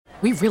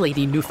We really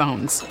need new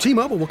phones.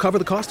 T-Mobile will cover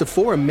the cost of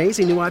 4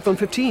 amazing new iPhone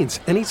 15s,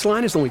 and each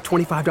line is only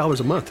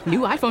 $25 a month. New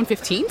iPhone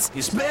 15s?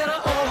 It's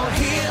better over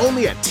here.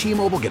 Only at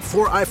T-Mobile, get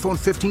 4 iPhone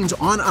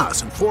 15s on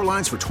us and 4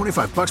 lines for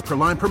 $25 per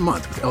line per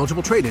month with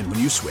eligible trade-in when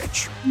you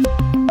switch.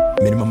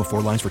 Minimum of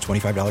 4 lines for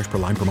 $25 per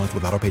line per month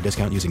with autopay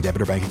discount using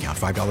debit or bank account.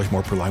 $5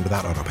 more per line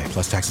without autopay,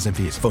 plus taxes and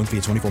fees. Phone fee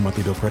at 24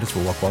 monthly bill credits for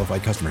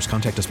well-qualified customers.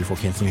 Contact us before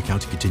canceling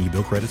account to continue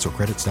bill credits or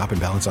credit stop and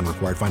balance on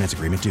required finance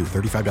agreement due.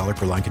 $35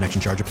 per line connection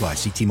charge applies.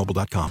 See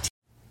T-Mobile.com.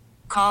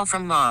 Call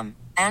from mom.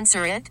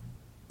 Answer it.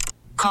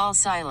 Call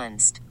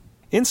silenced.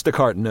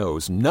 Instacart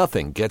knows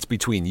nothing gets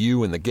between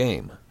you and the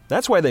game.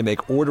 That's why they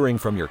make ordering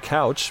from your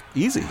couch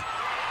easy.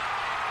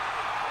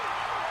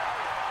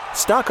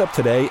 Stock up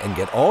today and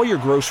get all your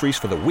groceries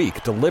for the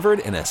week delivered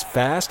in as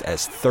fast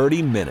as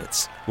 30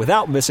 minutes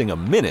without missing a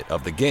minute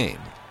of the game.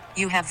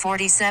 You have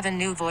 47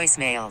 new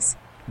voicemails.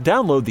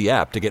 Download the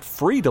app to get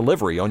free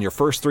delivery on your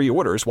first 3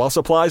 orders while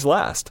supplies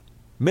last.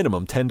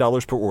 Minimum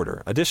 $10 per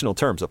order. Additional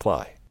terms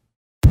apply.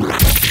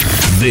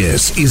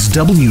 This is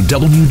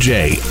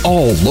WWJ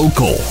All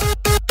Local.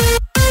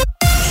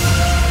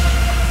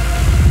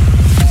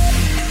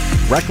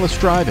 Reckless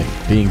driving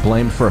being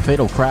blamed for a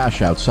fatal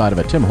crash outside of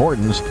a Tim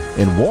Hortons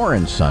in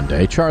Warren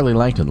Sunday. Chralie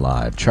Langton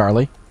live.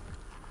 Chralie?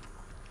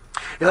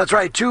 Yeah, that's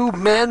right. 2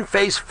 men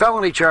face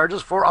felony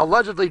charges for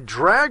allegedly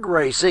drag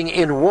racing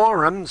in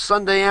Warren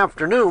Sunday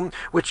afternoon,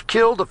 which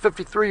killed a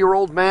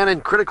 53-year-old man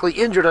and critically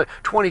injured a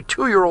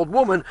 22-year-old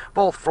woman,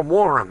 both from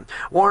Warren.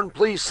 Warren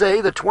police say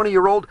the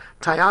 20-year-old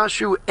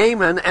Tayashu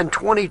Amen and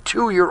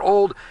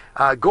 22-year-old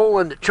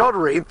Golan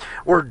Chaudhary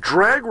were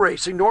drag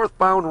racing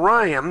northbound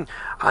Ryan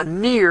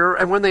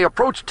and when they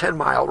approached 10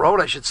 Mile Road,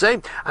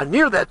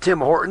 near that Tim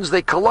Hortons,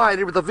 they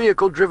collided with a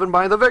vehicle driven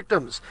by the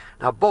victims.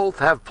 Now, both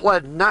have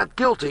pled not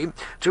guilty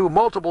to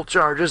multiple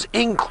charges,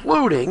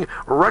 including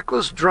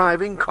reckless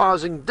driving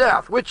causing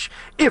death, which,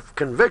 if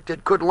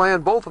convicted, could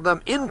land both of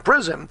them in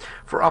prison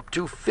for up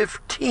to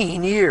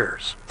 15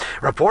 years.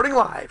 Reporting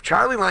live,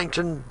 Chralie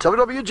Langton,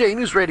 WWJ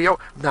News Radio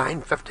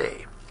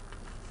 950.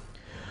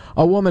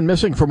 A woman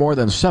missing for more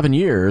than 7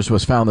 years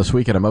was found this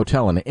week at a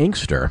motel in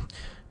Inkster.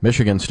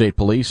 Michigan State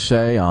Police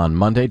say on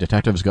Monday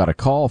detectives got a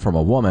call from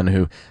a woman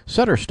who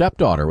said her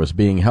stepdaughter was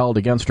being held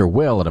against her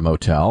will at a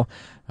motel.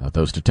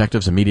 Those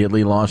detectives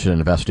immediately launched an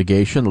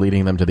investigation,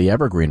 leading them to the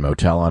Evergreen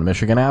Motel on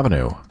Michigan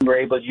Avenue. We were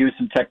able to use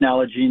some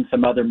technology and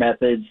some other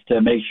methods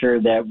to make sure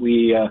that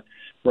we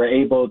were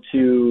able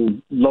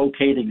to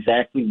locate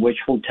exactly which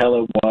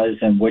hotel it was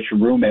and which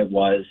room it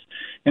was.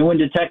 And when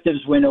detectives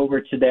went over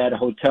to that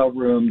hotel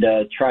room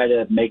to try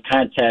to make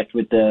contact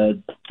with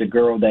the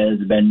girl that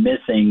has been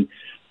missing,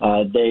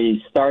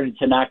 they started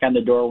to knock on the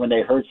door when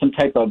they heard some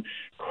type of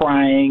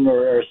crying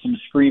or some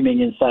screaming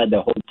inside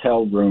the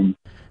hotel room.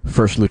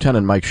 First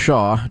Lieutenant Mike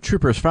Shaw,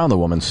 troopers found the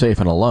woman safe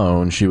and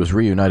alone. She was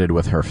reunited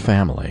with her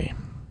family.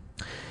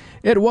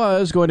 It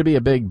was going to be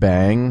a big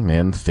bang,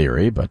 in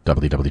theory, but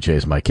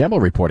WWJ's Mike Campbell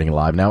reporting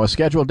live now. A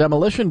scheduled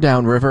demolition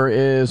downriver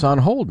is on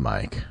hold,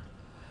 Mike.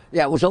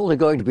 Yeah, it was only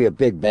going to be a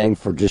big bang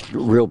for just a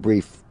real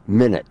brief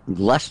minute,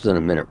 less than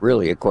a minute,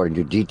 really, according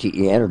to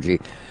DTE Energy.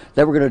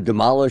 They were going to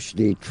demolish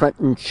the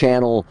Trenton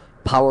Channel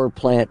power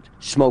plant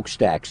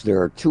smokestacks.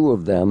 There are 2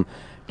 of them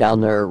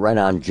down there right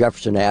on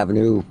Jefferson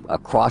Avenue,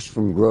 across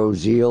from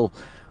Grosse Ile.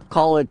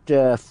 Call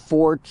it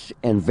Fort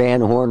and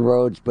Van Horn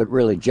roads, but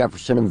really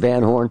Jefferson and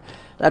Van Horn.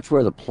 That's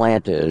where the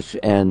plant is.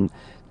 And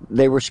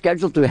they were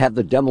scheduled to have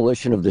the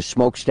demolition of the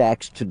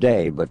smokestacks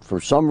today, but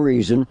for some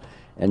reason,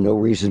 and no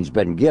reason's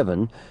been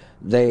given,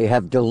 they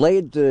have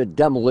delayed the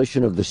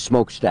demolition of the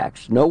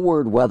smokestacks. No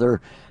word whether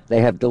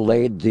they have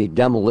delayed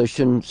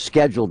the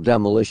scheduled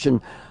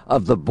demolition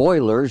of the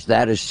boilers.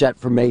 That is set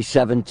for May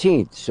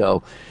 17th.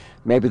 So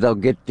maybe they'll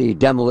get the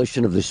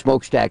demolition of the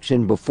smokestacks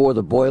in before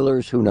the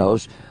boilers. Who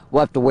knows? We'll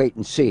have to wait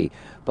and see.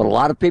 But a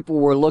lot of people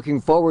were looking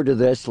forward to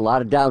this. A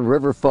lot of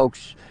downriver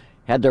folks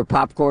had their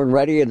popcorn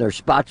ready and their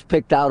spots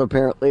picked out,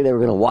 apparently. They were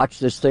going to watch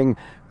this thing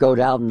go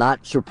down.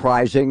 Not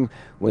surprising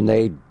when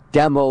they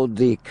demoed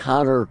the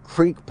Connor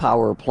Creek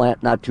power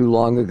plant not too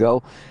long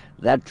ago.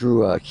 That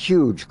drew a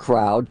huge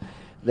crowd.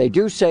 They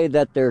do say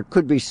that there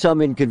could be some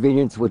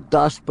inconvenience with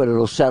dust, but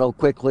it'll settle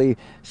quickly.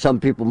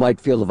 Some people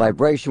might feel the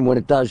vibration when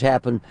it does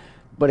happen.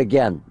 But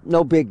again,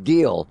 no big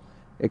deal,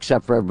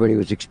 except for everybody who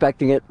was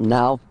expecting it.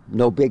 Now,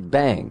 no big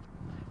bang,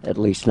 at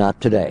least not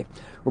today.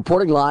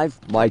 Reporting live,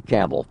 Mike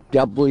Campbell,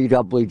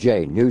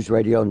 WWJ News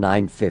Radio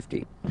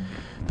 950.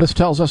 This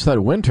tells us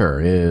that winter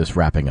is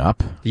wrapping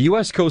up. The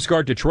U.S. Coast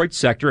Guard Detroit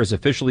sector has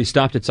officially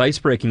stopped its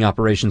ice-breaking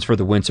operations for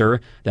the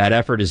winter. That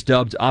effort is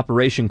dubbed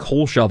Operation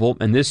Coal Shovel,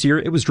 and this year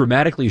it was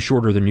dramatically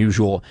shorter than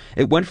usual.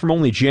 It went from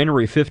only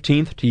January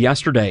 15th to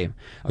yesterday.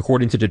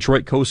 According to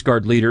Detroit Coast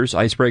Guard leaders,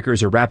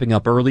 icebreakers are wrapping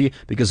up early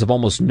because of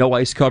almost no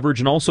ice coverage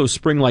and also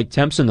spring-like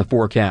temps in the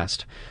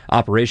forecast.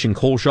 Operation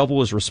Coal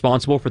Shovel is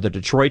responsible for the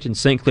Detroit and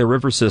St. Clair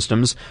River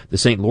systems, the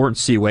St.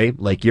 Lawrence Seaway,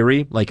 Lake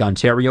Erie, Lake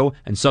Ontario,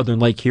 and southern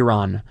Lake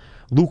Huron.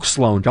 Luke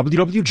Sloan,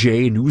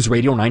 WWJ News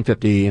Radio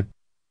 950.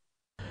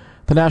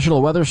 The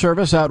National Weather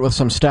Service out with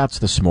some stats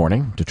this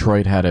morning.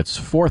 Detroit had its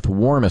fourth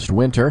warmest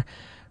winter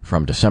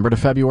from December to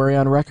February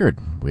on record.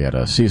 We had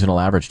a seasonal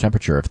average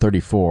temperature of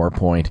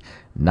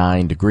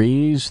 34.9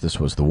 degrees. This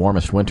was the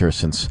warmest winter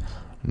since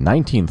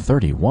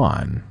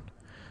 1931.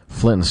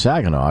 Flint and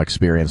Saginaw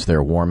experienced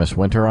their warmest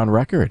winter on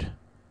record.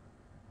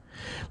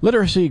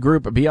 Literacy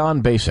group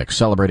Beyond Basics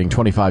celebrating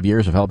 25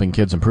 years of helping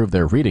kids improve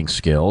their reading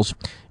skills.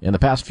 In the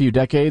past few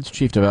decades,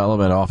 Chief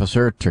Development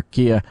Officer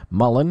Turkia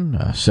Mullen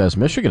says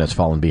Michigan has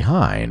fallen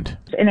behind.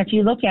 And if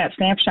you look at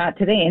Snapshot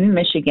today in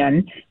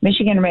Michigan,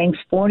 Michigan ranks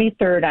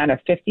 43rd out of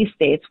 50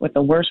 states with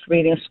the worst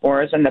reading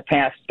scores in the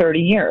past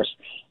 30 years.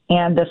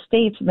 And the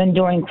state's been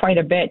doing quite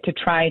a bit to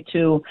try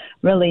to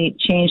really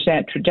change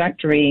that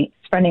trajectory,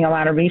 spending a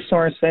lot of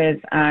resources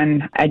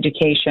on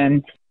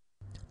education.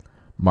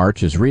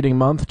 March is Reading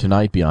Month.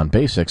 Tonight, Beyond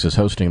Basics is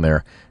hosting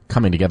their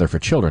Coming Together for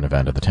Children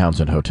event at the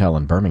Townsend Hotel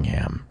in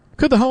Birmingham.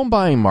 Could the home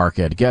buying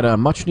market get a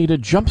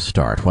much-needed jump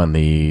start when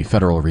the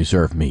Federal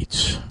Reserve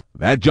meets?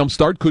 That jump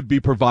start could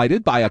be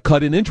provided by a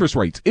cut in interest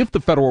rates if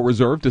the Federal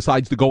Reserve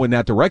decides to go in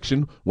that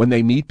direction when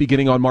they meet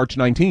beginning on March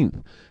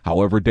 19th.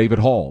 However, David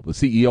Hall, the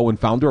CEO and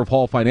founder of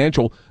Hall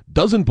Financial,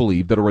 doesn't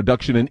believe that a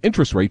reduction in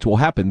interest rates will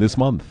happen this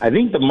month. I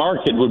think the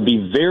market would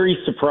be very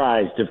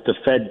surprised if the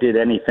Fed did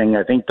anything.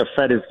 I think the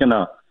Fed is going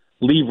to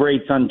leave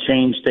rates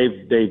unchanged.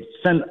 They've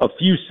sent a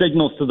few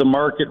signals to the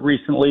market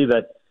recently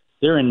that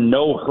they're in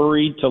no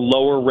hurry to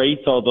lower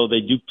rates, although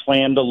they do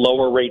plan to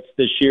lower rates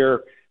this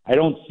year. I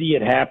don't see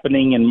it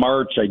happening in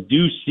March. I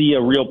do see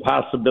a real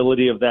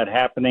possibility of that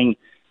happening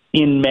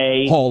in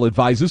May. Hall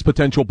advises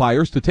potential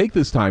buyers to take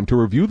this time to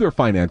review their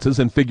finances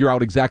and figure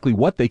out exactly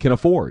what they can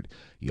afford.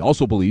 He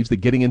also believes that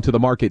getting into the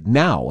market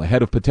now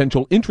ahead of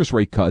potential interest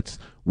rate cuts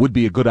would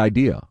be a good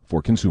idea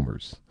for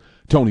consumers.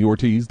 Tony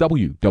Ortiz,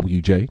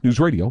 WWJ News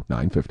Radio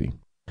 950.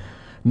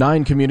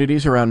 9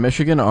 communities around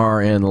Michigan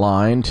are in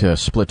line to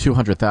split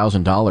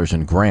 $200,000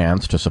 in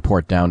grants to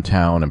support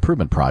downtown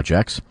improvement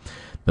projects.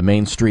 The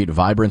Main Street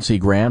Vibrancy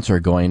grants are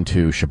going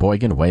to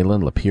Sheboygan,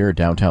 Wayland, Lapeer,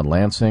 downtown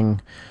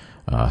Lansing,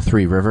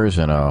 Three Rivers,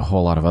 and a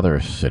whole lot of other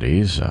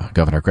cities.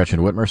 Governor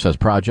Gretchen Whitmer says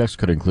projects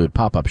could include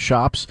pop-up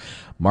shops,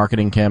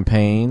 marketing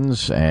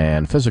campaigns,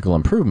 and physical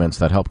improvements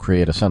that help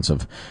create a sense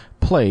of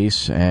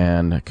place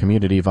and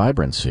community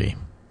vibrancy.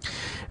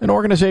 An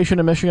organization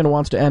in Michigan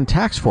wants to end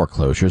tax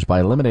foreclosures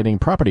by eliminating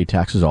property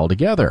taxes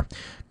altogether.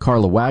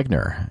 Carla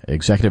Wagner,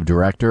 executive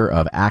director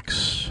of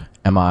Axe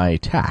MI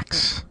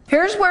Tax.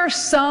 Here's where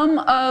some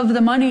of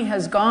the money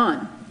has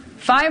gone.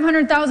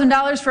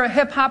 $500,000 for a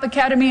hip-hop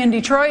academy in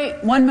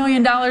Detroit, $1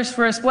 million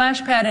for a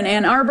splash pad in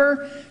Ann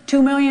Arbor,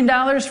 $2 million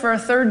for a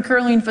third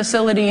curling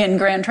facility in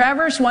Grand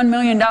Traverse, $1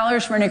 million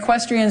for an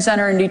equestrian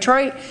center in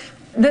Detroit.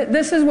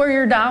 This is where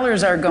your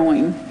dollars are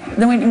going.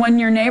 When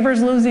your neighbor's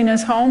losing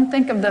his home,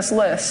 think of this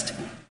list.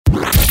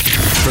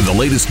 For the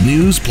latest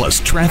news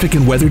plus traffic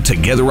and weather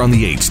together on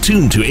the 8s,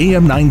 tune to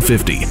AM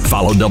 950.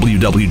 Follow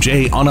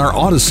WWJ on our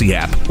Odyssey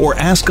app or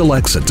ask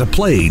Alexa to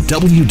play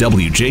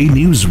WWJ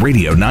News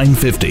Radio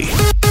 950.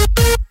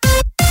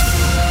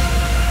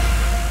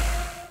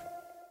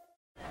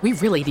 We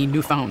really need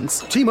new phones.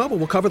 T-Mobile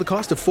will cover the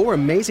cost of 4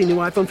 amazing new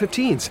iPhone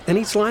 15s, and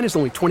each line is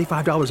only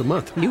 $25 a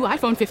month. New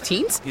iPhone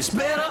 15s? It's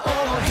better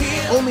over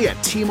here. Only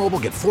at T-Mobile,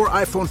 get 4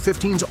 iPhone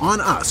 15s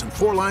on us and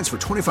 4 lines for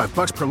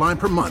 $25 per line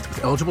per month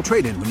with eligible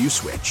trade-in when you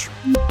switch.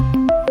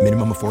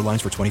 Minimum of 4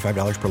 lines for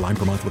 $25 per line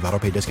per month with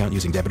autopay discount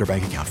using debit or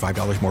bank account.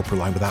 $5 more per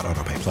line without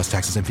autopay, plus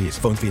taxes and fees.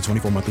 Phone fee at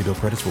 24 monthly bill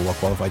credits for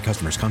well-qualified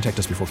customers. Contact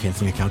us before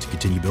canceling account to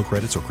continue bill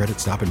credits or credit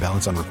stop and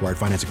balance on required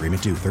finance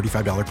agreement due.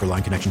 $35 per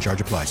line connection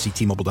charge applies. See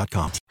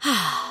T-Mobile.com.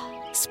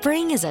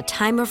 Spring is a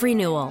time of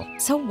renewal,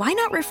 so why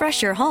not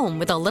refresh your home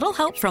with a little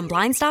help from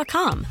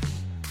Blinds.com?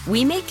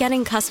 We make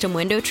getting custom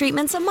window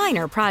treatments a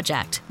minor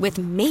project with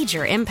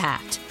major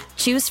impact.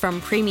 Choose from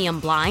premium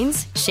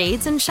blinds,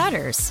 shades, and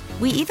shutters.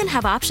 We even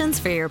have options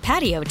for your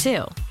patio,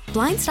 too.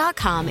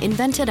 Blinds.com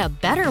invented a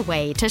better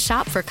way to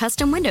shop for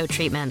custom window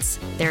treatments.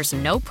 There's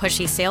no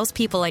pushy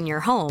salespeople in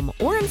your home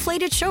or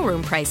inflated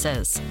showroom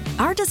prices.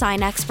 Our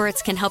design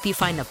experts can help you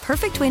find the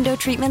perfect window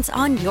treatments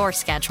on your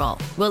schedule.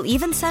 We'll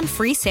even send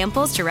free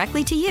samples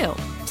directly to you.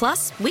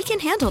 Plus, we can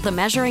handle the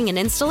measuring and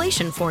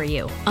installation for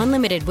you.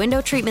 Unlimited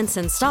window treatments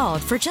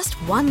installed for just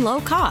one low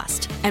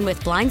cost. And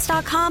with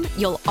Blinds.com,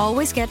 you'll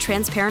always get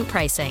transparent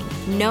pricing.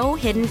 No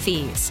hidden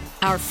fees.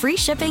 Our free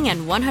shipping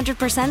and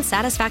 100%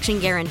 satisfaction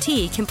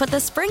guarantee can put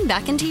the spring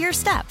back into your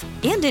step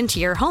and into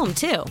your home,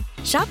 too.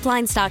 Shop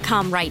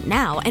Blinds.com right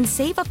now and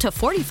save up to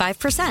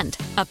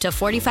 45%. Up to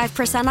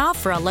 45% off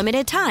for a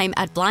limited time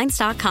at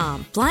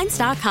Blinds.com.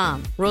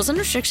 Blinds.com. Rules and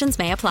restrictions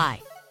may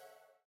apply.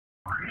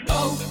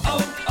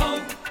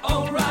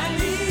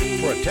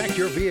 Protect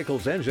your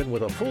vehicle's engine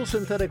with a full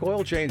synthetic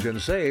oil change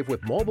and save with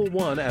Mobil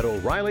 1 at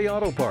O'Reilly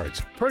Auto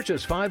Parts.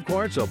 Purchase 5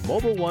 quarts of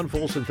Mobil 1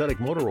 full synthetic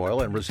motor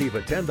oil and receive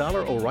a $10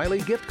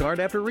 O'Reilly gift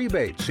card after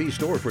rebate. See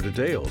store for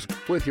details.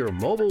 With your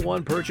Mobil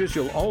 1 purchase,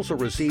 you'll also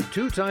receive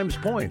 2 times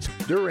points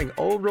during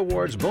O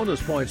Rewards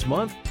Bonus Points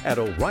Month at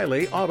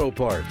O'Reilly Auto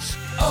Parts.